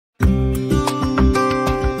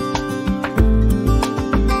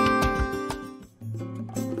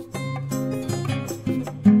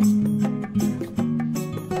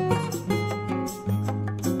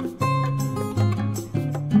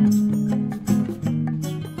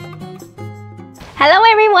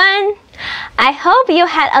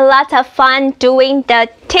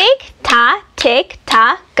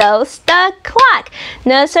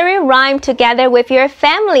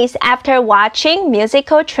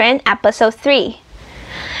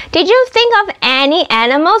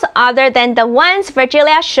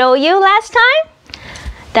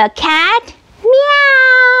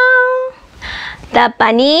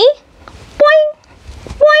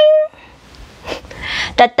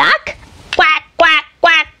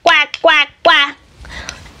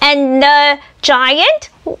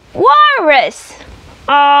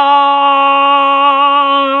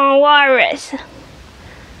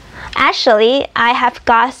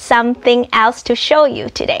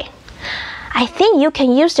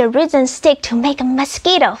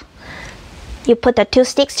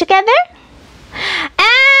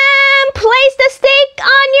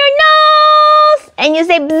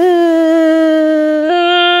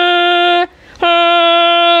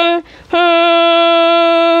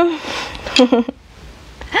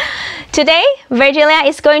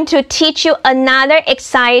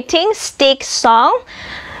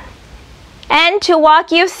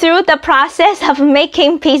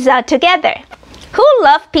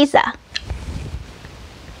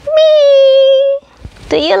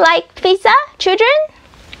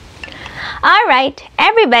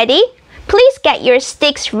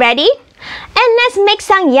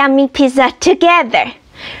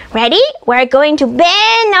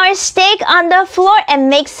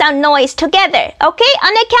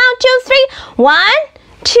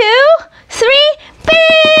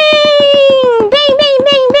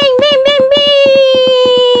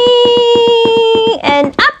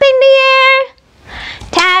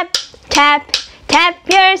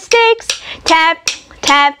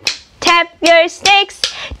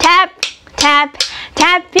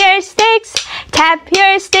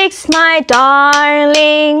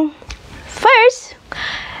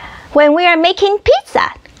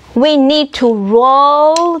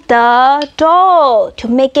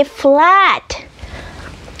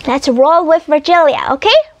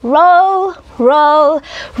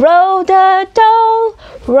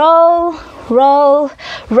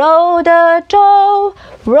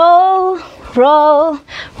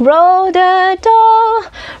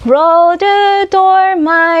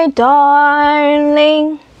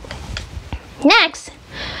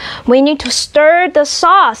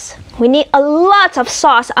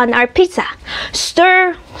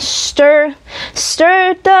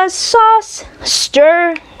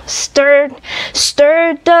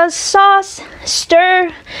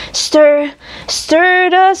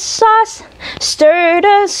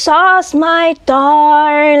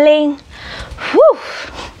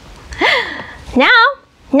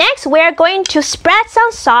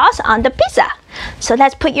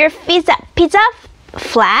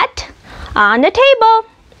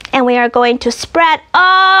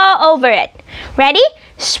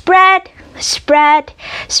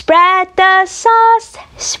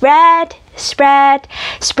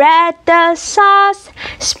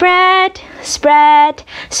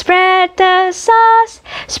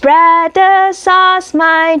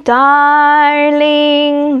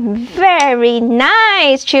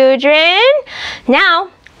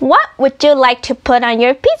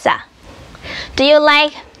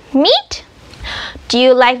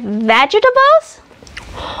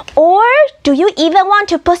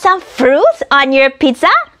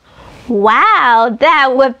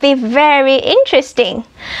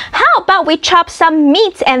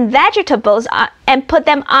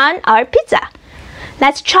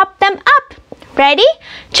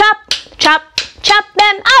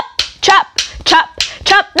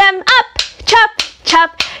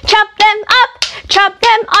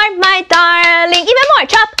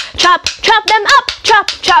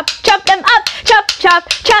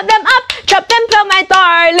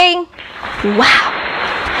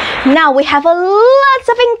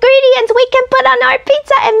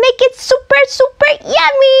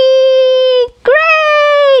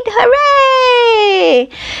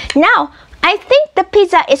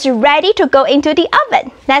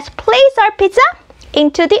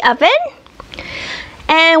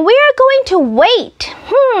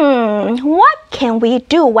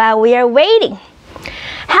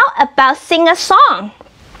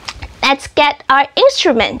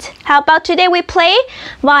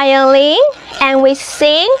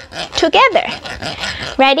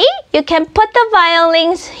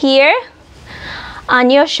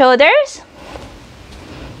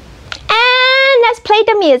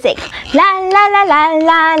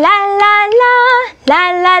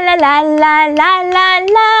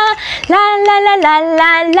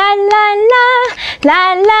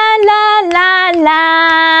La la la la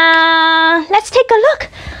la. Let's take a look.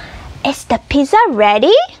 Is the pizza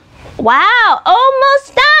ready? Wow,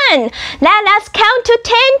 almost done. Now let's count to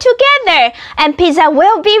 10 together and pizza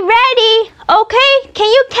will be ready. Okay, can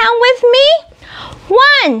you count with me?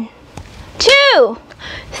 1, 2,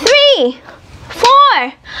 3,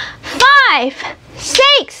 4, 5,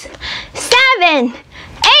 6, 7,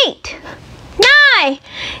 8, 9,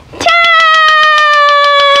 10.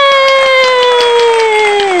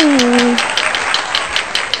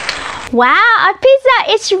 Wow, our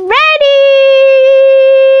pizza is ready.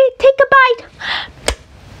 Take a bite.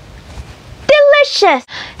 Delicious.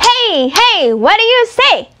 Hey, hey, what do you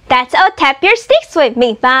say? That's all. Tap your sticks with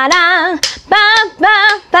me. Ba-da,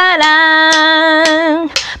 ba-ba, ba-da.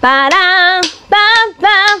 Ba-da,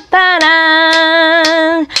 ba-ba,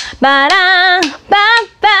 ba-da. Ba-da,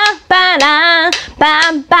 ba-ba, ba-da.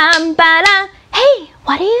 Ba-ba, ba-da. Hey,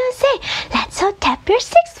 what do you say? Let's all tap your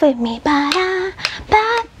sticks with me. Ba-da,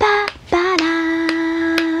 ba-ba, ba-da.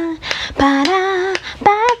 Ba-da,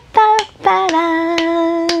 ba-ba, ba-da.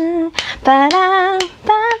 Ba-da,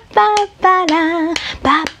 ba-ba, ba-da.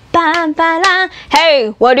 Ba-ba, ba-da.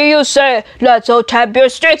 Hey, what do you say? Let's all tap your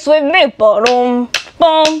sticks with me. Ba-dum,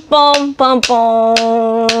 bum, bum, bum,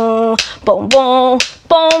 bum. Bum, bum,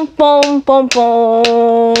 bum, bum, bum,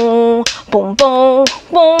 bum. Boom, boom,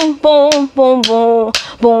 boom, boom, boom, boom,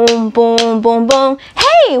 boom, boom, boom, boom.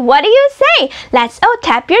 Hey, what do you say? Let's all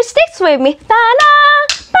tap your sticks with me. Ba-da,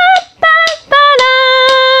 ba-ba, ba-da.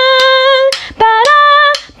 Ba-da,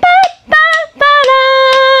 ba-ba, ba-da.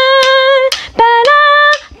 Ba-da,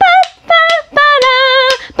 ba-ba, ba-da.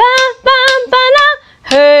 Ba-ba, ba-da.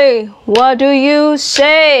 Hey, what do you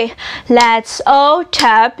say? Let's all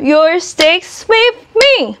tap your sticks with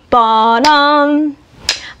me. Ba-dum.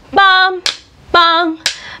 Bum, bum,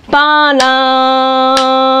 ba-dum,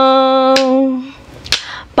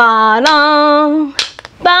 ba-dum,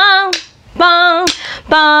 bum, bum,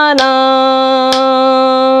 ba-dum,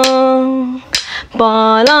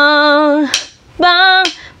 ba-dum, bum,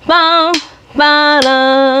 bum,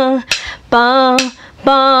 ba-dum, bum,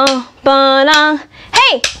 bum, ba-dum.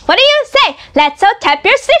 Hey, what do you say? Let's all tap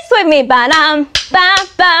your sticks with me. Ba-dum,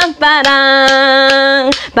 ba-ba,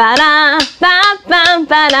 ba-dum, ba-dum, ba-ba,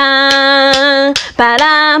 ba-dum,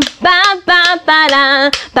 ba-dum, ba-ba,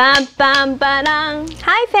 ba-dum, ba-ba, ba-dum.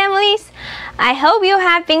 Hi, families. I hope you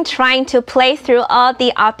have been trying to play through all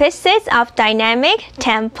the opposites of dynamic,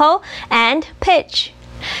 tempo, and pitch.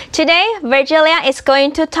 Today, Virgilia is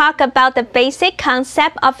going to talk about the basic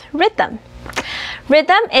concept of rhythm.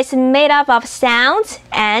 Rhythm is made up of sounds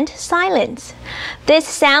and silence. These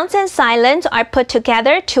sounds and silence are put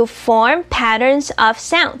together to form patterns of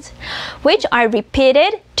sounds, which are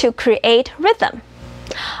repeated to create rhythm.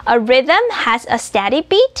 A rhythm has a steady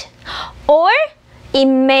beat, or it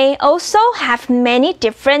may also have many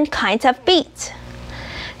different kinds of beats.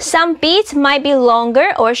 Some beats might be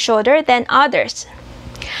longer or shorter than others.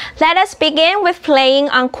 Let us begin with playing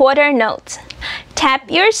on quarter notes.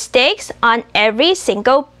 Tap your sticks on every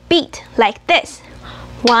single beat like this.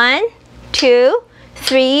 1, 2,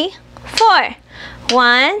 3, 4.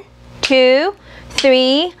 1, 2,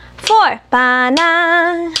 3, 4.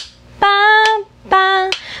 Ba-na, ba,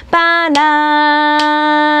 ba, ba-na.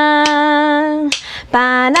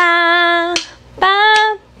 Ba-na, ba,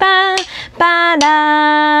 ba, ba-na.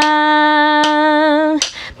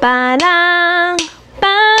 Ba-na,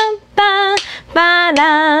 ba, ba,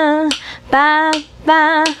 ba-na. Ba,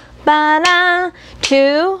 ba, ba-da.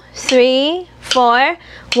 2, 3, 4.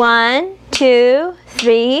 1, 2,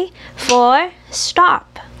 3, 4.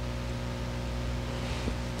 Stop.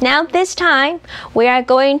 Now this time, we are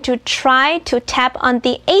going to try to tap on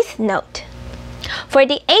the 8th note. For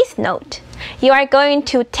the 8th note, you are going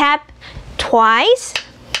to tap twice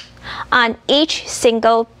on each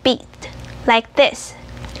single beat, like this.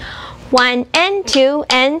 1 and 2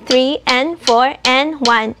 and 3 and 4 and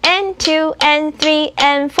 1 and 2 and 3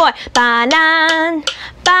 and 4. Ba-na,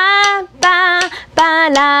 ba, ba,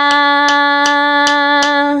 ba-na.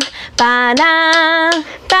 Ba-na,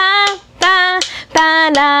 ba, ba,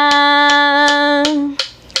 ba-na.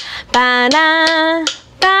 Ba-na,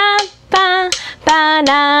 ba, ba,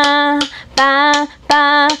 ba-na. Ba,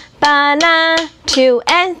 ba, ba-na. 2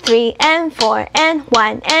 and 3 and 4 and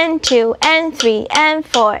 1 and 2 and 3 and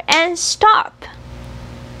 4 and stop.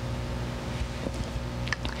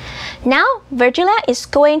 Now Virgilia is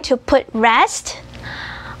going to put rest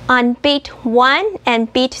on beat 1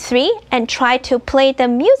 and beat 3 and try to play the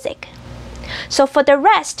music. So for the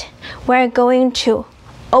rest, we're going to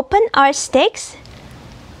open our sticks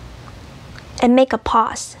and make a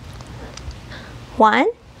pause. 1,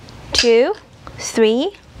 2,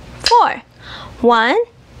 3, 4. 1,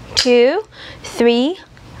 2, 3,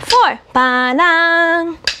 4.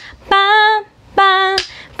 Ba-lang, ba, ba,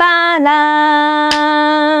 ba-lang.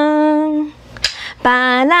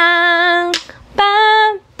 Ba-lang,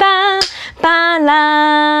 ba, ba,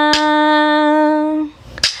 ba-lang.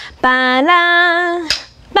 Ba-lang,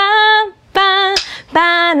 ba, ba,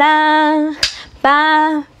 ba-lang.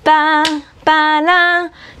 Ba, ba, ba-lang.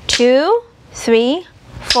 2, 3,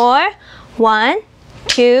 4. 1,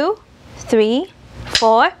 2, 3,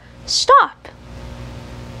 4. Stop.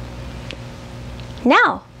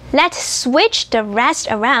 Now, let's switch the rest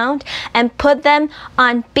around and put them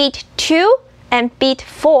on beat 2 and beat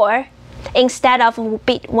 4 instead of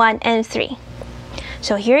beat 1 and 3.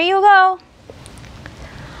 So here you go.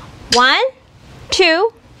 1,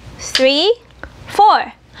 2, 3,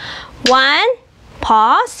 4. 1,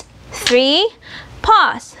 pause, 3,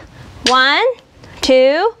 pause. 1,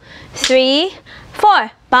 2, 3,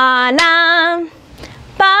 4. Ba-lang,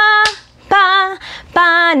 ba, ba,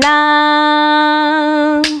 ba-lang.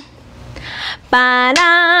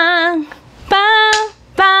 Ba-lang, ba,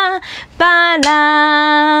 ba,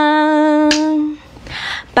 ba-lang.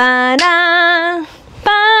 Ba-lang,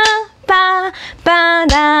 ba, ba,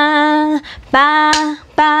 ba-lang. Ba,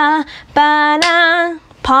 ba, ba-lang.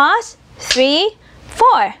 Pause. 3,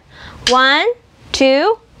 4. 1,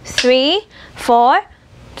 2, 3, 4.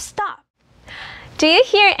 Stop. Do you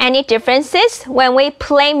hear any differences when we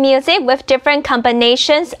play music with different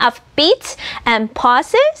combinations of beats and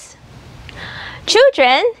pauses?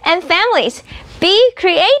 Children and families, be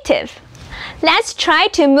creative. Let's try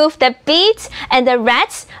to move the beats and the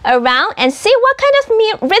reds around and see what kind of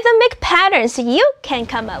rhythmic patterns you can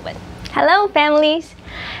come up with. Hello, families.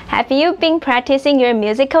 Have you been practicing your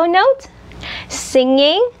musical notes,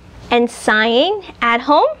 singing and sighing at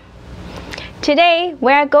home? Today,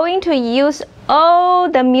 we are going to use all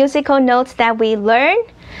the musical notes that we learned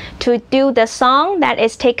to do the song that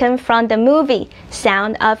is taken from the movie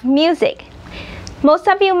Sound of Music. Most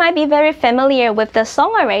of you might be very familiar with the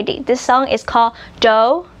song already. This song is called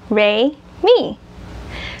Do, Re, Mi.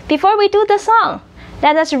 Before we do the song,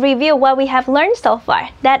 let us review what we have learned so far.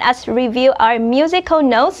 Let us review our musical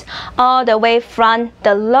notes all the way from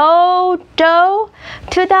the low Do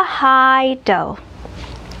to the high Do.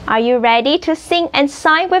 Are you ready to sing and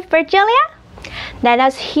sign with Virgilia? Let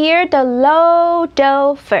us hear the low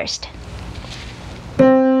Do first.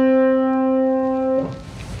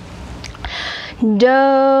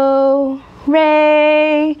 Do,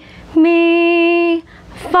 re, mi,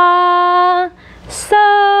 fa,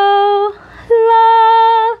 sol,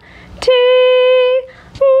 la, ti,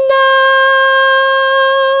 do.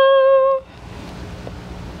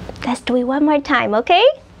 Let's do it one more time, okay?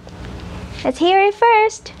 Let's hear it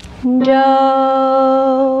first.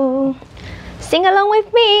 Do. Sing along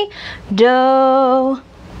with me. Do,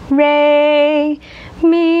 re,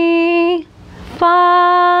 mi,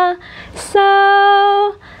 fa,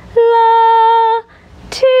 sol, la,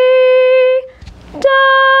 ti, do.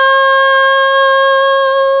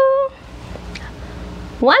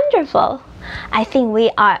 Wonderful! I think we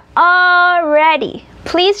are all ready.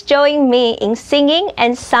 Please join me in singing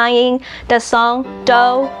and sighing the song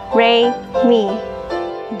Do, Re, Mi.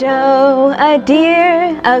 Do, a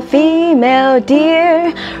deer, a female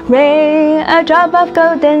deer. Re, a drop of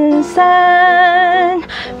golden sun.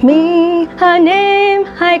 Mi, a name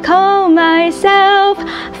I call myself.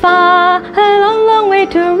 Fa, a long, long way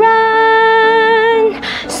to run.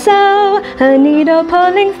 So, a needle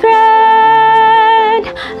pulling thread.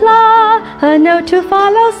 La, a note to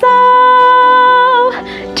follow. So,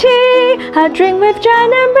 tea, a drink with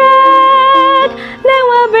jam and bread. Then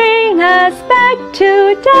will bring us back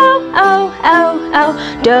to Do, oh, oh, oh.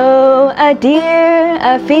 Do, a deer,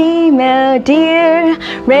 a female deer.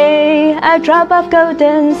 Re, a drop of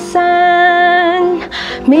golden sun.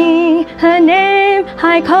 Mi, a name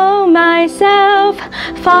I call myself.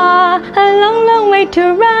 Fa, a long, long way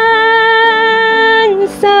to run.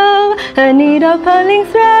 So, a needle pulling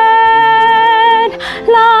thread.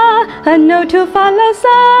 La, a note to follow. So,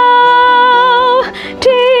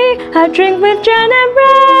 tea, a drink with jam and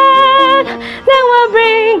bread. Then will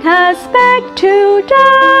bring us back to Do.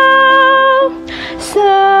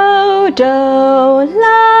 So, Do,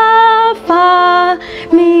 la, fa,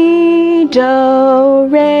 mi, do,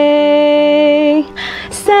 re.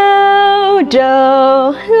 So, do,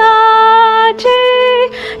 la, ti,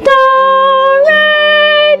 do,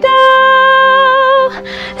 re, do.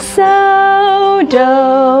 So, do,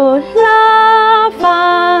 la,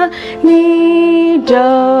 fa, mi,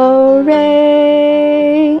 do,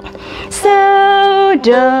 re. So,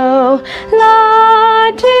 do, la,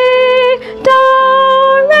 ti, do,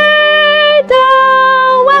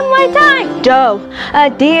 doe, a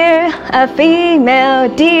deer, a female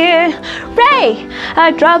deer. Ray,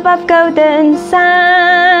 a drop of golden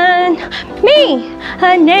sun. Me,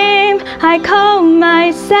 a name I call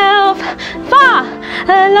myself. Fa,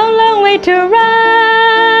 a long, long way to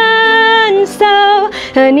run. So,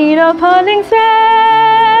 a needle pulling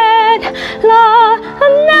thread. La, a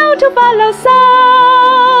now to follow. So,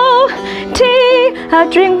 tea, a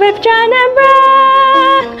drink with John and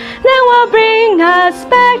bread. Then will bring us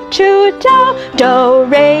back to do. Do,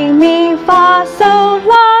 re, mi, fa, so,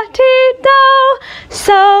 la, ti, do,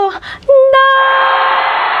 so, do.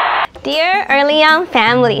 Dear Early Young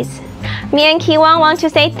families, me and Kiwon want to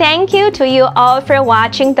say thank you to you all for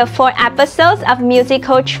watching the 4 episodes of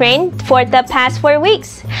Musical Train for the past 4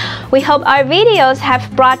 weeks. We hope our videos have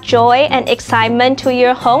brought joy and excitement to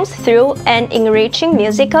your homes through an enriching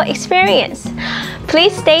musical experience.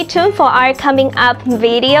 Please stay tuned for our coming up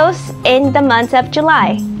videos in the month of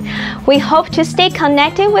July. We hope to stay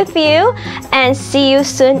connected with you and see you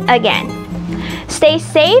soon again. Stay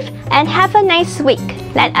safe and have a nice week.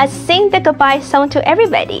 Let us sing the goodbye song to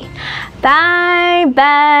everybody. Bye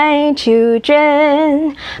bye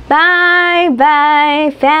children, bye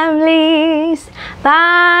bye families,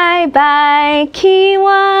 bye bye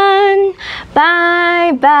Kiwon,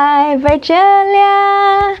 bye bye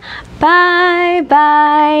Virgilia, bye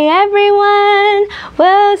bye everyone.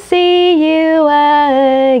 We'll see you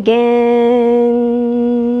again.